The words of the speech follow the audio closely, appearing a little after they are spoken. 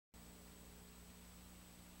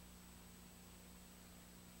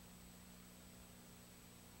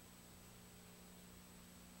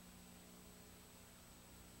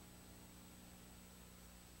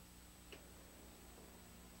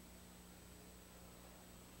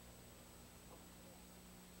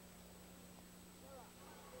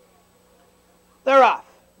They're off.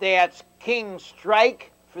 That's King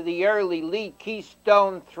Strike for the early lead.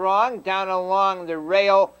 Keystone Throng down along the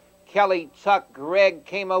rail. KELLYTUCK Greg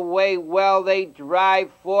came away well. They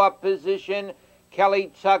drive for position.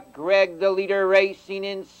 KELLYTUCK Greg, the leader, racing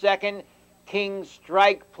in second. King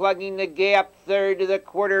Strike plugging the gap third to the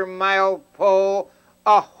quarter-mile pole.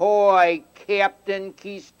 Ahoy, Captain.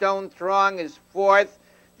 Keystone Throng is fourth.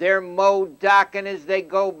 They're mo-docking as they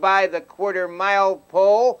go by the quarter-mile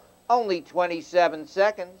pole. Only 27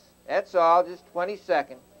 seconds. That's all, just 20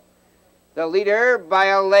 seconds. The leader by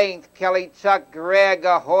a length, KELLYTUCK Greg.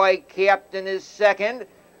 Ahoy, Captain is second.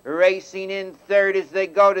 Racing in third as they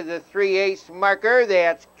go to the 3/8 marker.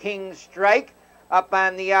 That's King Strike. Up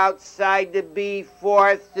on the outside to be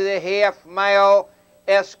fourth to the half-mile.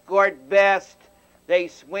 Escort Best. They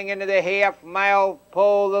swing into the half-mile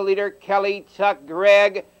pole. The leader, KELLYTUCK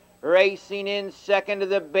Greg, racing in second to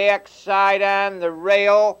the backside on the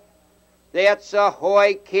rail. That's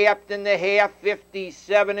Ahoy Captain, the half,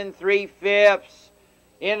 57 3/5.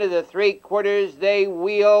 Into the 3/4 they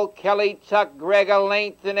wheel. KELLYTUCK Greg a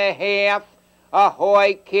length and a half.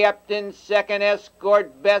 Ahoy Captain second.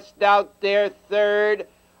 Escort Best out there third.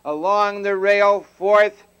 Along the rail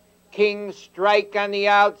fourth. King Strike on the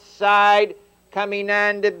outside. Coming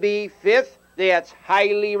on to be fifth. That's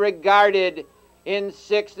Highly Regarded in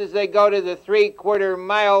sixth as they go to the 3/4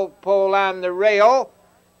 mile pole on the rail.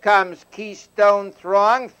 Comes Keystone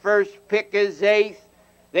Throng. First pick is eighth.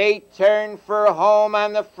 They turn for home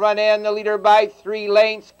on the front end. The leader by 3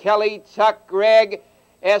 lengths, KELLYTUCK Greg.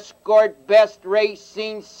 Escort Best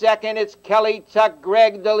racing second. It's KELLYTUCK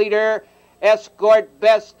Greg, the leader. Escort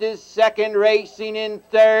Best is second, racing in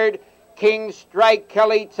third. King Strike,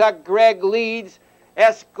 KELLYTUCK Greg leads.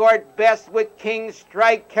 Escort Best with King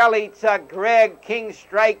Strike, KELLYTUCK Greg, King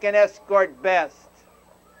Strike, and Escort Best.